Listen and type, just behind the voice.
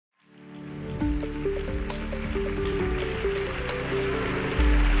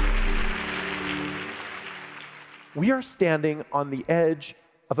we are standing on the edge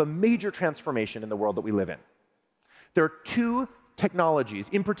of a major transformation in the world that we live in. There are two technologies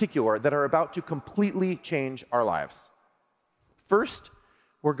in particular that are about to completely change our lives. First,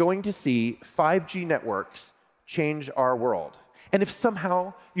 we're going to see 5G networks change our world. And if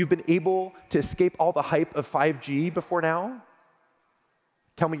somehow you've been able to escape all the hype of 5G before now,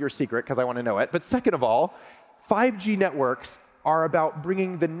 tell me your secret, because I want to know it. But second of all, 5G networks are about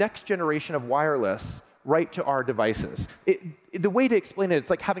bringing the next generation of wireless right to our devices. The way to explain it, it's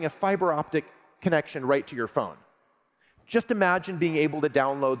like having a fiber optic connection right to your phone. Just imagine being able to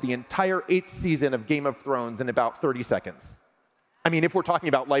download the entire 8th season of Game of Thrones in about 30 seconds. I mean, if we're talking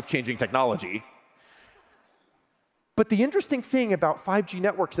about life-changing technology. But the interesting thing about 5G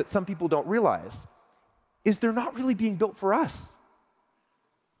networks that some people don't realize is they're not really being built for us.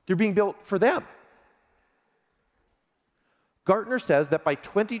 They're being built for them. Gartner says that by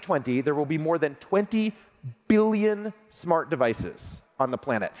 2020, there will be more than 20 billion smart devices on the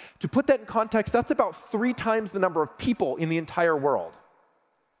planet. To put that in context, that's about 3 times the number of people in the entire world.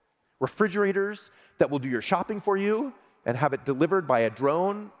 Refrigerators that will do your shopping for you and have it delivered by a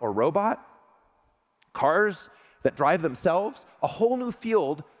drone or robot. Cars that drive themselves. A whole new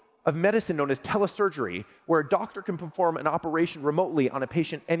field of medicine known as telesurgery, where a doctor can perform an operation remotely on a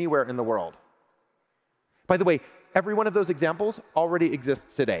patient anywhere in the world. By the way, every one of those examples already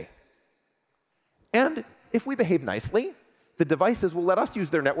exists today. And if we behave nicely, the devices will let us use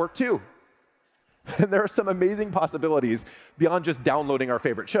their network too. And there are some amazing possibilities beyond just downloading our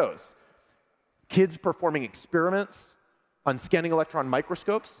favorite shows. Kids performing experiments on scanning electron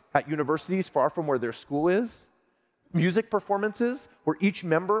microscopes at universities far from where their school is. Music performances where each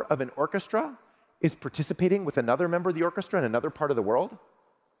member of an orchestra is participating with another member of the orchestra in another part of the world.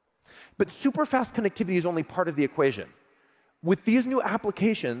 But superfast connectivity is only part of the equation. With these new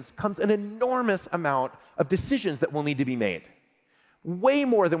applications comes an enormous amount of decisions that will need to be made. Way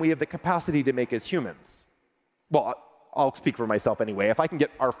more than we have the capacity to make as humans. Well, I'll speak for myself anyway. If I can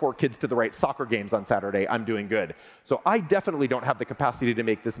get our 4 kids to the right soccer games on Saturday, I'm doing good. So I definitely don't have the capacity to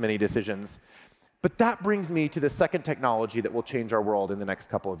make this many decisions. But that brings me to the second technology that will change our world in the next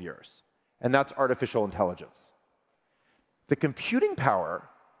couple of years, and that's artificial intelligence. The computing power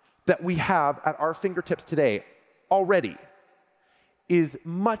that we have at our fingertips today already is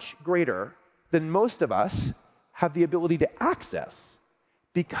much greater than most of us have the ability to access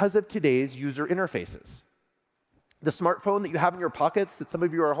because of today's user interfaces. The smartphone that you have in your pockets that some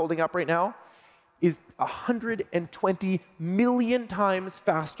of you are holding up right now is 120 million times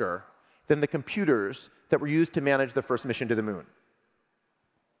faster than the computers that were used to manage the first mission to the moon.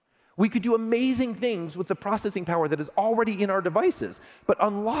 We could do amazing things with the processing power that is already in our devices, but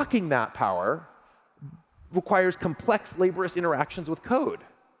unlocking that power requires complex, laborious interactions with code.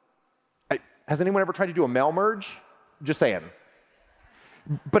 Has anyone ever tried to do a mail merge? Just saying.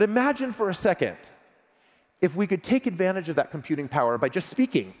 But imagine for a second if we could take advantage of that computing power by just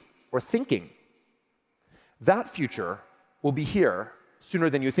speaking or thinking. That future will be here sooner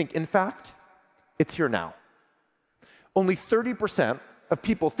than you think. In fact, it's here now. Only 30% of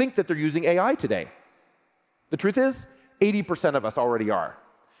people think that they're using AI today. The truth is, 80% of us already are.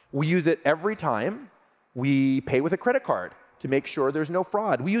 We use it every time we pay with a credit card to make sure there's no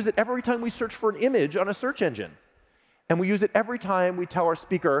fraud. We use it every time we search for an image on a search engine. And we use it every time we tell our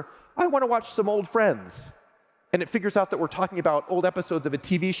speaker, I want to watch some old Friends. And it figures out that we're talking about old episodes of a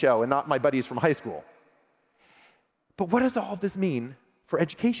TV show and not my buddies from high school. But what does all of this mean for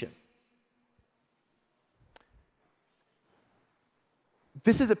education?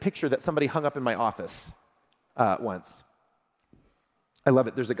 This is a picture that somebody hung up in my office once. I love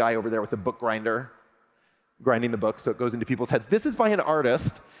it. There's a guy over there with a book grinder, grinding the book so it goes into people's heads. This is by an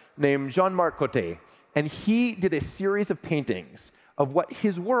artist named Jean-Marc Coté, and he did a series of paintings of what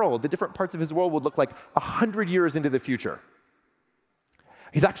his world, the different parts of his world, would look like 100 years into the future.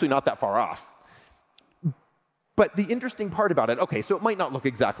 He's actually not that far off. But the interesting part about it, OK, so it might not look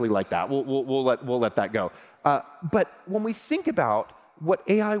exactly like that. We'll let that go. But when we think about what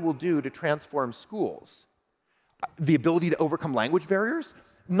AI will do to transform schools, the ability to overcome language barriers,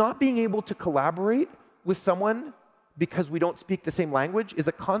 not being able to collaborate with someone because we don't speak the same language is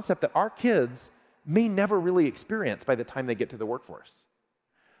a concept that our kids may never really experience by the time they get to the workforce.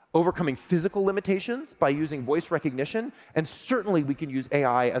 Overcoming physical limitations by using voice recognition, and certainly we can use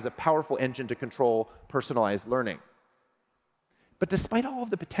AI as a powerful engine to control personalized learning. But despite all of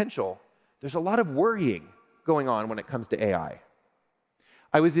the potential, there's a lot of worrying going on when it comes to AI.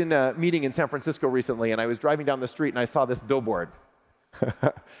 I was in a meeting in San Francisco recently, and I was driving down the street, and I saw this billboard.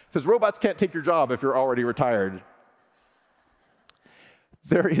 It says, robots can't take your job if you're already retired.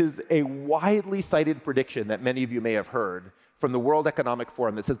 There is a widely cited prediction that many of you may have heard from the World Economic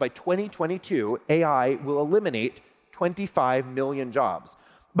Forum that says by 2022, AI will eliminate 25 million jobs.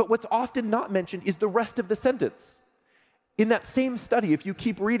 But what's often not mentioned is the rest of the sentence. In that same study, if you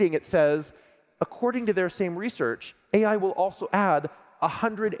keep reading, it says, according to their same research, AI will also add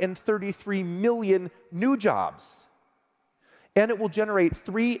 133 million new jobs. And it will generate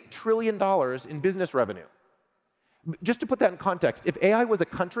 $3 trillion in business revenue. Just to put that in context, if AI was a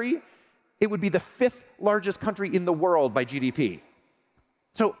country, it would be the 5th largest country in the world by GDP.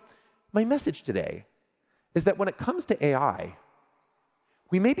 So my message today is that when it comes to AI,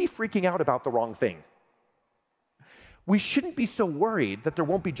 we may be freaking out about the wrong thing. We shouldn't be so worried that there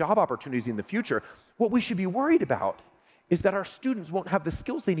won't be job opportunities in the future. What we should be worried about is that our students won't have the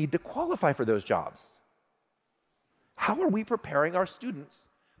skills they need to qualify for those jobs. How are we preparing our students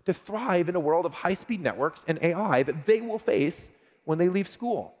to thrive in a world of high-speed networks and AI that they will face when they leave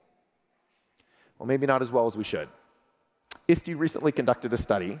school? Well, maybe not as well as we should. ISTE recently conducted a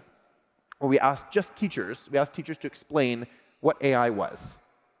study where we asked teachers to explain what AI was.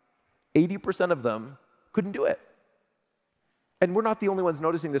 80% of them couldn't do it. And we're not the only ones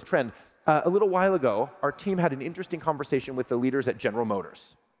noticing this trend. A little while ago, our team had an interesting conversation with the leaders at General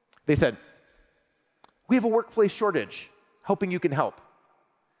Motors. They said, "We have a workplace shortage, hoping you can help."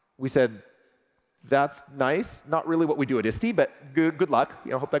 We said, "That's nice. Not really what we do at ISTE, but good luck.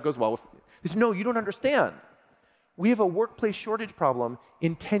 Hope that goes well." They said, "No, you don't understand. We have a workplace shortage problem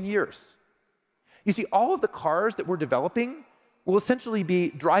in 10 years. You see, all of the cars that we're developing will essentially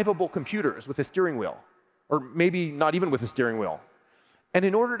be drivable computers with a steering wheel, or maybe not even with a steering wheel. And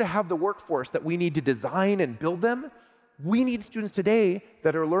in order to have the workforce that we need to design and build them, we need students today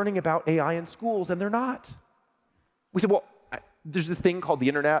that are learning about AI in schools, and they're not." We said, "Well, there's this thing called the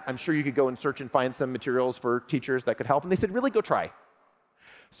internet. I'm sure you could go and search and find some materials for teachers that could help." And they said, "Really, go try."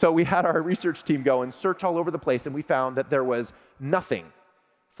 So we had our research team go and search all over the place, and we found that there was nothing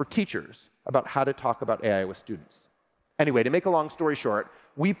for teachers about how to talk about AI with students. Anyway, to make a long story short,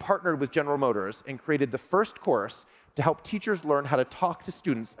 we partnered with General Motors and created the first course to help teachers learn how to talk to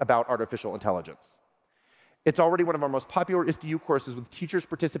students about artificial intelligence. It's already one of our most popular ISTE courses, with teachers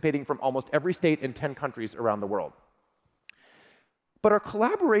participating from almost every state in 10 countries around the world. But our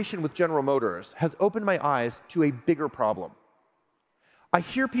collaboration with General Motors has opened my eyes to a bigger problem. I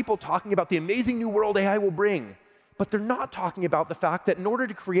hear people talking about the amazing new world AI will bring, but they're not talking about the fact that in order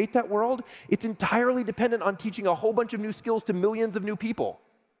to create that world, it's entirely dependent on teaching a whole bunch of new skills to millions of new people.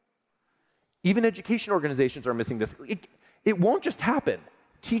 Even education organizations are missing this. It won't just happen.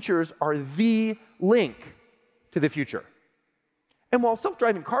 Teachers are the link to the future. And while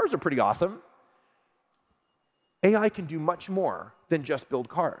self-driving cars are pretty awesome, AI can do much more than just build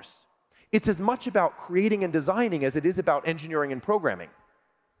cars. It's as much about creating and designing as it is about engineering and programming.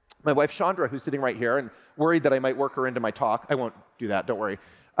 My wife, Chandra, who's sitting right here and worried that I might work her into my talk — I won't do that, don't worry.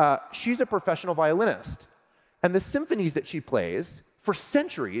 She's a professional violinist. And the symphonies that she plays, for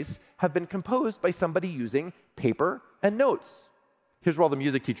centuries, have been composed by somebody using paper and notes. Here's where all the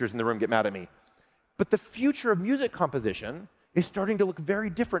music teachers in the room get mad at me. But the future of music composition is starting to look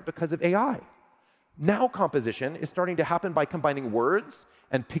very different because of AI. Now composition is starting to happen by combining words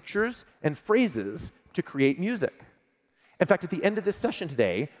and pictures and phrases to create music. In fact, at the end of this session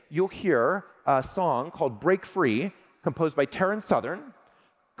today, you'll hear a song called Break Free, composed by Terrence Southern,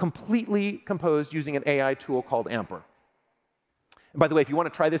 completely composed using an AI tool called Amper. And by the way, if you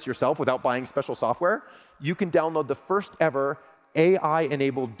want to try this yourself without buying special software, you can download the first ever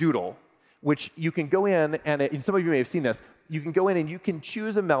AI-enabled doodle, which you can go in, and some of you may have seen this, you can go in and you can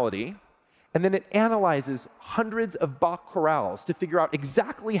choose a melody, and then it analyzes hundreds of Bach chorales to figure out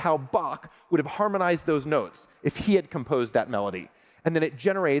exactly how Bach would have harmonized those notes if he had composed that melody. And then it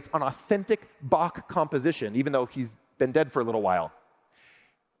generates an authentic Bach composition, even though he's been dead for a little while.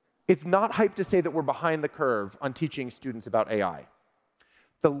 It's not hype to say that we're behind the curve on teaching students about AI.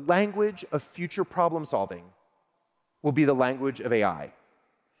 The language of future problem solving will be the language of AI.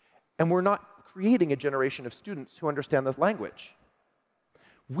 And we're not creating a generation of students who understand this language.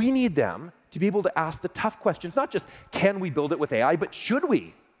 We need them to be able to ask the tough questions, not just can we build it with AI, but should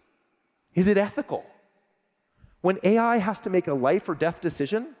we? Is it ethical? When AI has to make a life or death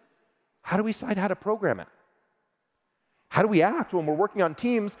decision, how do we decide how to program it? How do we act when we're working on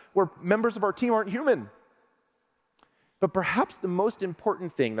teams where members of our team aren't human? But perhaps the most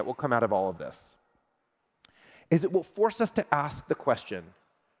important thing that will come out of all of this is it will force us to ask the question,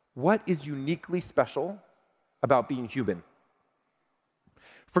 what is uniquely special about being human?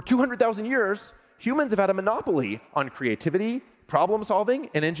 For 200,000 years, humans have had a monopoly on creativity, problem solving,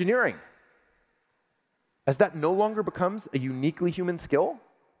 and engineering. As that no longer becomes a uniquely human skill,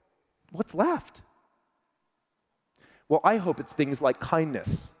 what's left? Well, I hope it's things like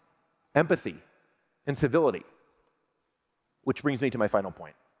kindness, empathy, and civility. Which brings me to my final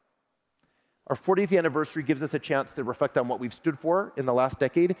point. Our 40th anniversary gives us a chance to reflect on what we've stood for in the last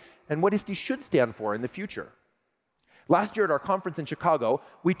decade and what ISTE should stand for in the future. Last year at our conference in Chicago,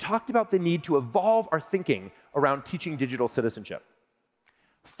 we talked about the need to evolve our thinking around teaching digital citizenship.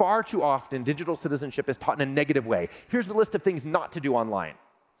 Far too often, digital citizenship is taught in a negative way. Here's the list of things not to do online.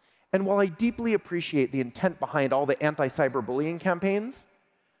 And while I deeply appreciate the intent behind all the anti-cyberbullying campaigns,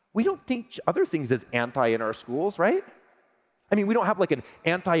 we don't teach other things as anti in our schools, right? I mean, we don't have like an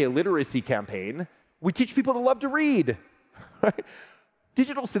anti-illiteracy campaign. We teach people to love to read. Right?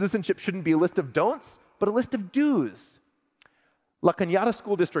 Digital citizenship shouldn't be a list of don'ts, but a list of do's. La Cañada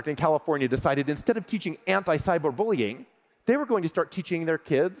School District in California decided instead of teaching anti-cyberbullying, they were going to start teaching their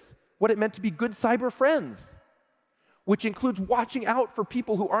kids what it meant to be good cyber friends, which includes watching out for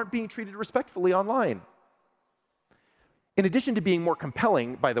people who aren't being treated respectfully online. In addition to being more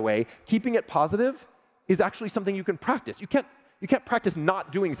compelling, by the way, keeping it positive is actually something you can practice. You can't practice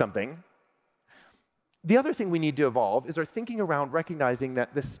not doing something. The other thing we need to evolve is our thinking around recognizing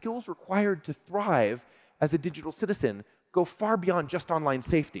that the skills required to thrive as a digital citizen go far beyond just online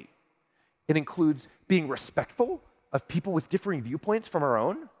safety. It includes being respectful of people with differing viewpoints from our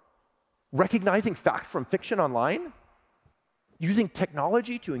own, recognizing fact from fiction online, using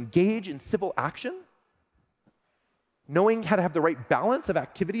technology to engage in civil action, knowing how to have the right balance of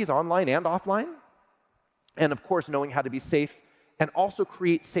activities online and offline, and of course, knowing how to be safe and also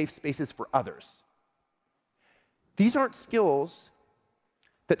create safe spaces for others. These aren't skills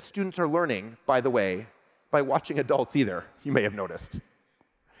that students are learning, by the way, by watching adults either, you may have noticed.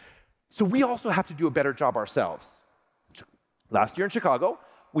 So we also have to do a better job ourselves. Last year in Chicago,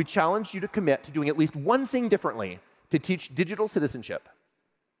 we challenged you to commit to doing at least one thing differently to teach digital citizenship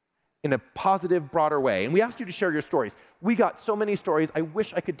in a positive, broader way. And we asked you to share your stories. We got so many stories, I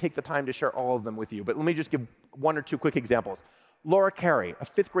wish I could take the time to share all of them with you, but let me just give one or two quick examples. Laura Carey, a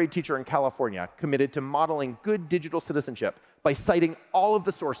 5th grade teacher in California, committed to modeling good digital citizenship by citing all of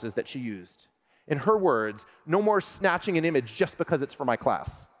the sources that she used. In her words, no more snatching an image just because it's for my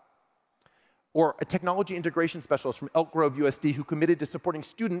class. Or a technology integration specialist from Elk Grove USD who committed to supporting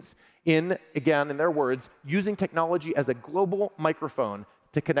students in, again, in their words, using technology as a global microphone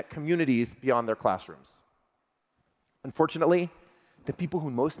to connect communities beyond their classrooms. Unfortunately, the people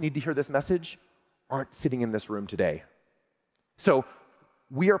who most need to hear this message aren't sitting in this room today. So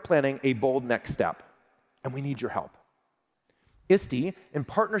we are planning a bold next step, and we need your help. ISTE, in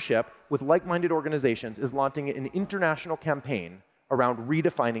partnership with like-minded organizations, is launching an international campaign around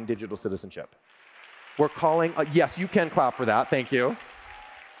redefining digital citizenship. We're calling, yes, you can clap for that, thank you.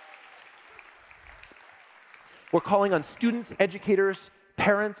 We're calling on students, educators,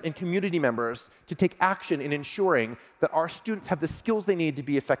 parents, and community members to take action in ensuring that our students have the skills they need to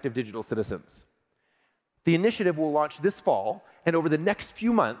be effective digital citizens. The initiative will launch this fall, and over the next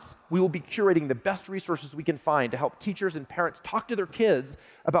few months, we will be curating the best resources we can find to help teachers and parents talk to their kids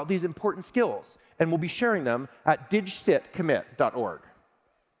about these important skills, and we'll be sharing them at digcitcommit.org.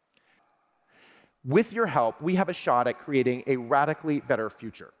 With your help, we have a shot at creating a radically better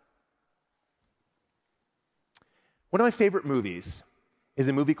future. One of my favorite movies is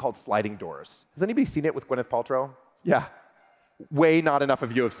a movie called Sliding Doors. Has anybody seen it with Gwyneth Paltrow? Yeah. Way not enough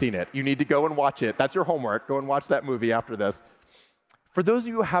of you have seen it. You need to go and watch it. That's your homework. Go and watch that movie after this. For those of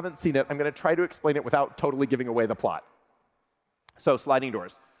you who haven't seen it, I'm going to try to explain it without totally giving away the plot. So, Sliding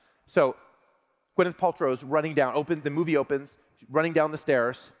Doors. So, Gwyneth Paltrow's running down, the movie opens, running down the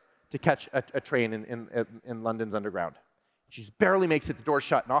stairs to catch a train in London's underground. She barely makes it, the door's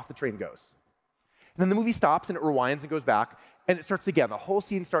shut, and off the train goes. And then the movie stops, and it rewinds and goes back, and it starts again. The whole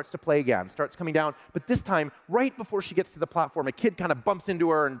scene starts to play again, starts coming down. But this time, right before she gets to the platform, a kid kind of bumps into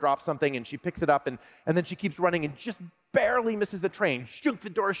her and drops something, and she picks it up, and then she keeps running and just barely misses the train. Shunk, the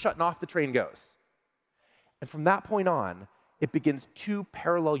door is shut, and off the train goes. And from that point on, it begins 2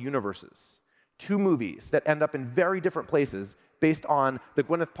 parallel universes, 2 movies that end up in very different places based on the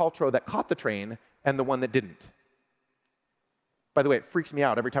Gwyneth Paltrow that caught the train and the one that didn't. By the way, it freaks me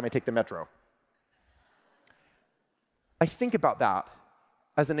out every time I take the metro. I think about that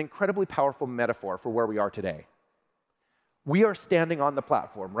as an incredibly powerful metaphor for where we are today. We are standing on the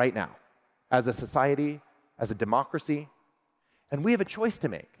platform right now as a society, as a democracy, and we have a choice to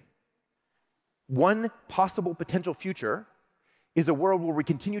make. One possible potential future is a world where we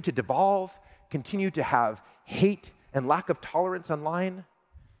continue to devolve, continue to have hate and lack of tolerance online,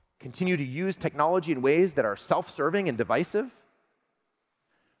 continue to use technology in ways that are self-serving and divisive,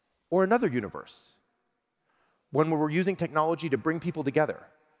 or another universe when we're using technology to bring people together,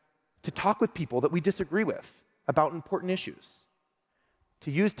 to talk with people that we disagree with about important issues,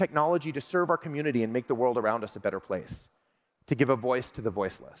 to use technology to serve our community and make the world around us a better place, to give a voice to the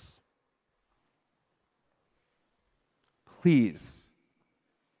voiceless. Please,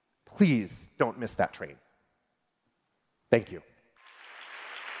 please don't miss that train. Thank you.